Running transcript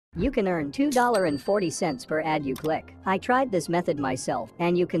You can earn $2.40 per ad you click. I tried this method myself,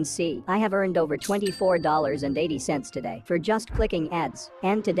 and you can see I have earned over $24.80 today for just clicking ads.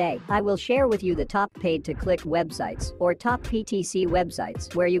 And today, I will share with you the top paid-to-click websites or top PTC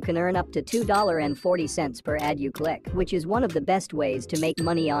websites where you can earn up to $2.40 per ad you click, which is one of the best ways to make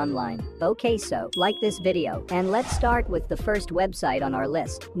money online. Okay, so like this video, and let's start with the first website on our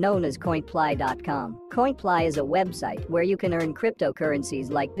list, known as Coinply.com. Coinply is a website where you can earn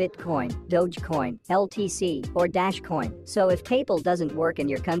cryptocurrencies like Bitcoin, Dogecoin, LTC, or Dashcoin. So if PayPal doesn't work in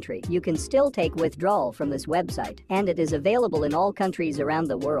your country, you can still take withdrawal from this website, and it is available in all countries around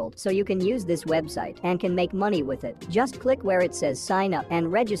the world, so you can use this website and can make money with it. Just click where it says sign up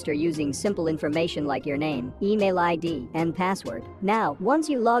and register using simple information like your name, email ID, and password. Now, once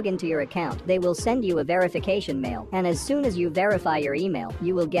you log into your account, they will send you a verification mail, and as soon as you verify your email,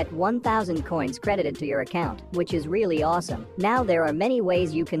 you will get 1,000 coins credited to your account, which is really awesome. Now there are many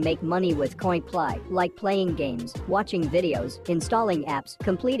ways you can make money with Coinply, like playing games, watching videos, installing apps,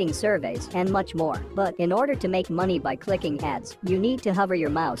 completing surveys, and much more. But in order to make money by clicking ads, you need to hover your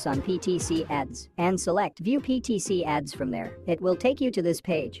mouse on PTC ads and select View PTC ads from there. It will take you to this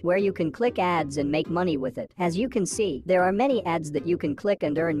page where you can click ads and make money with it. As you can see, there are many ads that you can click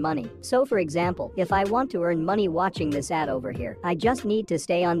and earn money. So for example, if I want to earn money watching this ad over here, I just need to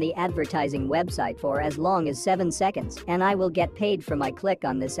stay on the advertising website for as long as 7 seconds, and I will get paid for my click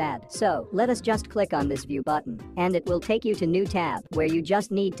on this ad. So let us just click on this view button, and it will take you to new tab where you just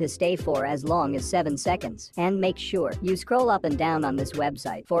need to stay for as long as 7 seconds, and make sure you scroll up and down on this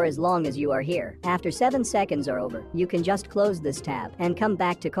website for as long as you are here. After 7 seconds are over, you can just close this tab and come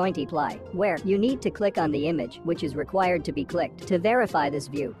back to Coinply, where you need to click on the image which is required to be clicked to verify this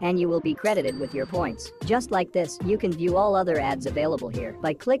view, and you will be credited with your points. Just like this, you can view all other ads available here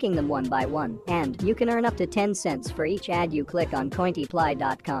by clicking them one by one, and you can earn up to 10 cents for each ad you click on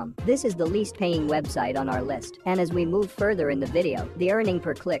Coinply.com. This is the least paying website on our list, and as we move further in the video, the earning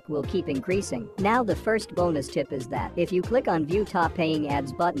per click will keep increasing. Now the first bonus tip is that if you click on View Top Paying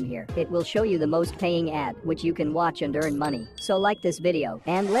Ads button here, it will show you the most paying ad which you can watch and earn money. So like this video,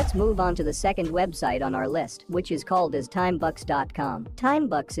 and let's move on to the second website on our list, which is called as Timebucks.com.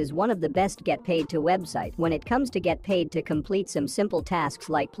 Timebucks is one of the best get paid to website when it comes to get paid to complete some simple tasks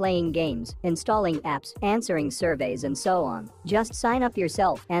like playing games, installing apps, answering surveys, and so on. Just sign up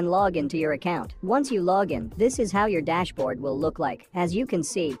yourself and log into your account. Once you log in, this is how your dashboard will look like. As you can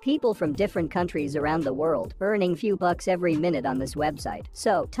see, people from different countries around the world earning few bucks every minute on this website.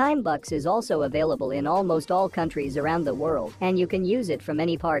 So Timebucks is also available in almost all countries around the world, and you can use it from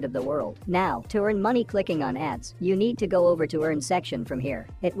any part of the world. Now, to earn money clicking on ads, you need to go over to Earn section from here.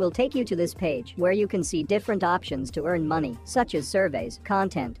 It will take you to this page where you can see different options to earn money, such as surveys,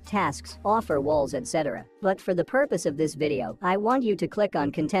 content, tasks, offer walls, etc. But for the purpose of this video, I want you to click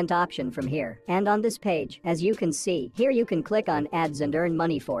on content option from here. And on this page, as you can see, here you can click on ads and earn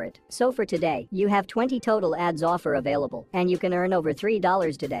money for it. So for today, you have 20 total ads offer available, and you can earn over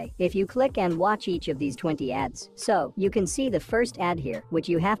 $3 today if you click and watch each of these 20 ads. So you can see the first ad here, which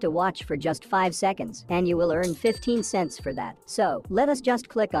you have to watch for just 5 seconds, and you will earn 15 cents for that. So let us just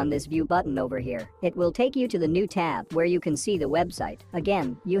click on this view button over here. It will take you to the new tab where you can see the website.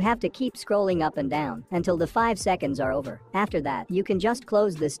 Again, you have to keep scrolling up and down until the 5 seconds are over. After that, you can just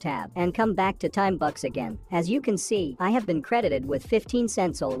close this tab and come back to Timebucks again. As you can see, I have been credited with 15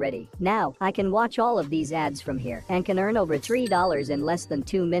 cents already. Now, I can watch all of these ads from here and can earn over $3 in less than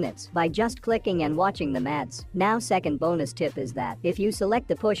 2 minutes by just clicking and watching them ads. Now second bonus tip is that if you select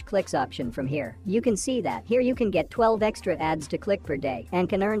the push clicks option from here, you can see that here you can get 12 extra ads to click per day and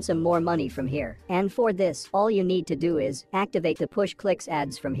can earn some more money from here. And for this, all you need to do is activate the push clicks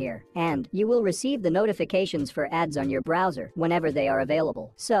ads from here, and you will receive the notifications for ads on your browser whenever they are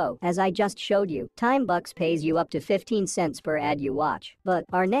available. So, as I just showed you, Timebucks pays you up to 15 cents per ad you watch. But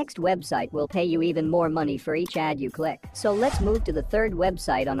our next website will pay you even more money for each ad you click. So let's move to the third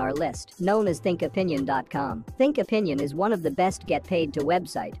website on our list, known as ThinkOpinion.com. ThinkOpinion is one of the best get paid to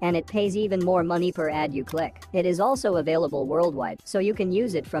website, and it pays even more money per ad you click. It is also available worldwide, so you can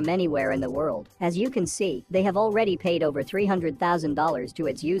use it from anywhere in the world. As you can see, they have already paid over $300,000 to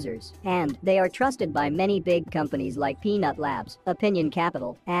its users, and they are trusted by many big companies like Peanut Labs, Opinion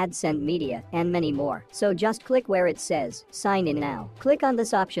Capital, AdSend Media, and many more. So just click where it says sign in now. Click on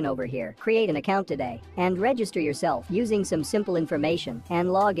this option over here, create an account today, and register yourself using some simple information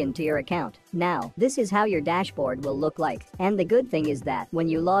and log into your account. Now, this is how your dashboard will look like. And the good thing is that when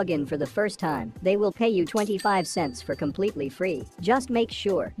you log in for the first time, they will pay you 25 cents for completely free. Just make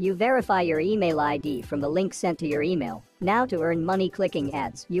sure you verify your email ID from the link sent to your email. Now to earn money clicking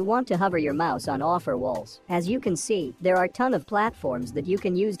ads, you want to hover your mouse on offer walls. As you can see, there are a ton of platforms that you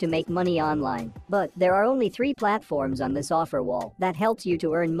can use to make money online. But there are only 3 platforms on this offer wall that helps you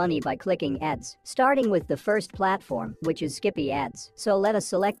to earn money by clicking ads. Starting with the first platform, which is Skippy Ads. So let us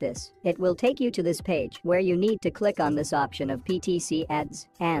select this. It will take you to this page where you need to click on this option of PTC ads,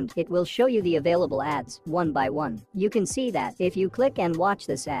 and it will show you the available ads one by one. You can see that if you click and watch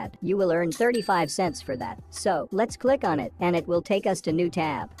this ad, you will earn 35 cents for that. So let's click on it and it will take us to new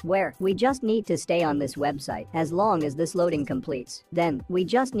tab where we just need to stay on this website as long as this loading completes. Then we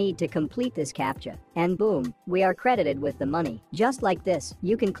just need to complete this captcha and boom, we are credited with the money. Just like this,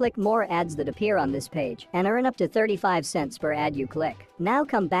 you can click more ads that appear on this page and earn up to 35 cents per ad you click. Now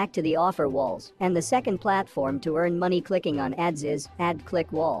come back to the offer walls, and the second platform to earn money clicking on ads is Ad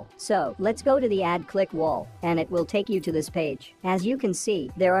Click Wall. So let's go to the Ad Click Wall and it will take you to this page. As you can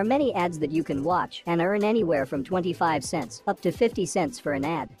see, there are many ads that you can watch and earn anywhere from 25 cents up to 50 cents for an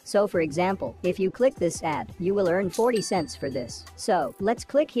ad. So for example, if you click this ad, you will earn 40 cents for this. So let's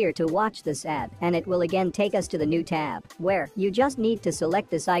click here to watch this ad and it will again take us to the new tab where you just need to select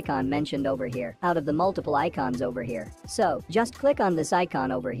this icon mentioned over here out of the multiple icons over here. So just click on this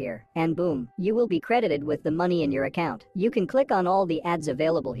icon over here and boom, you will be credited with the money in your account. You can click on all the ads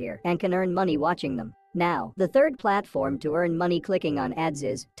available here and can earn money watching them. Now, the third platform to earn money clicking on ads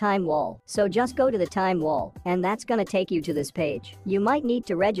is Time Wall. So just go to the Time Wall and that's gonna take you to this page. You might need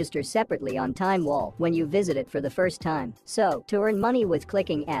to register separately on Time Wall when you visit it for the first time. So to earn money with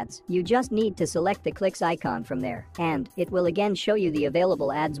clicking ads, you just need to select the clicks icon from there and it will again show you the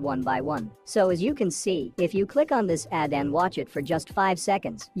available ads one by one. So as you can see, if you click on this ad and watch it for just 5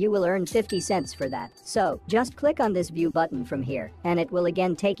 seconds, you will earn 50 cents for that. So just click on this view button from here and it will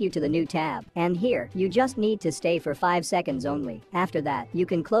again take you to the new tab, and here you just need to stay for 5 seconds only. After that, you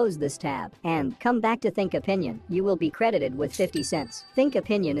can close this tab and come back to Think Opinion. You will be credited with 50 cents. Think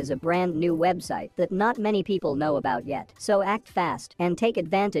Opinion is a brand new website that not many people know about yet. So act fast and take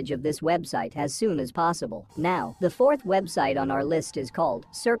advantage of this website as soon as possible. Now, the fourth website on our list is called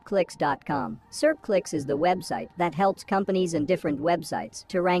SERPclicks.com. SERPclicks is the website that helps companies and different websites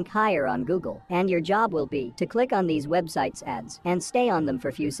to rank higher on Google, and your job will be to click on these websites' ads and stay on them for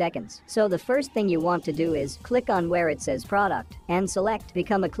a few seconds. So the first thing you want to do is click on where it says product and select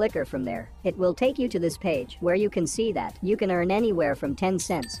become a clicker from there. It will take you to this page where you can see that you can earn anywhere from 10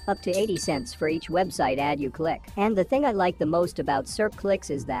 cents up to 80 cents for each website ad you click. And the thing I like the most about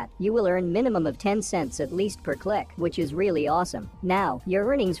SERPclicks is that you will earn minimum of 10 cents at least per click, which is really awesome. Now, your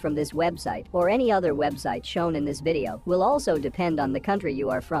earnings from this website or any other website shown in this video will also depend on the country you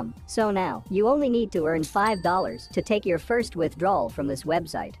are from. So now, you only need to earn $5 to take your first withdrawal from this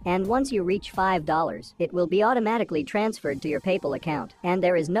website, and once you reach $5, it will be automatically transferred to your PayPal account, and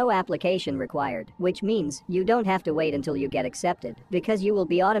there is no application required, which means you don't have to wait until you get accepted, because you will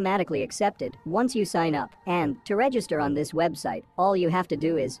be automatically accepted once you sign up. And to register on this website, all you have to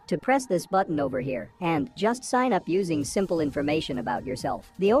do is to press this button over here and just sign up using simple information about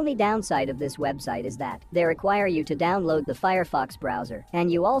yourself. The only downside of this website is that they require you to download the Firefox browser,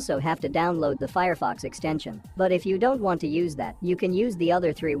 and you also have to download the Firefox extension. But if you don't want to use that, you can use the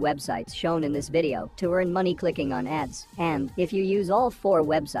other 3 websites shown in this video to earn money clicking on ads. And if you use all 4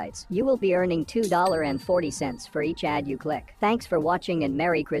 websites, you will be earning $2.40 for each ad you click. Thanks for watching and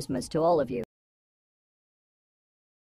Merry Christmas to all of you.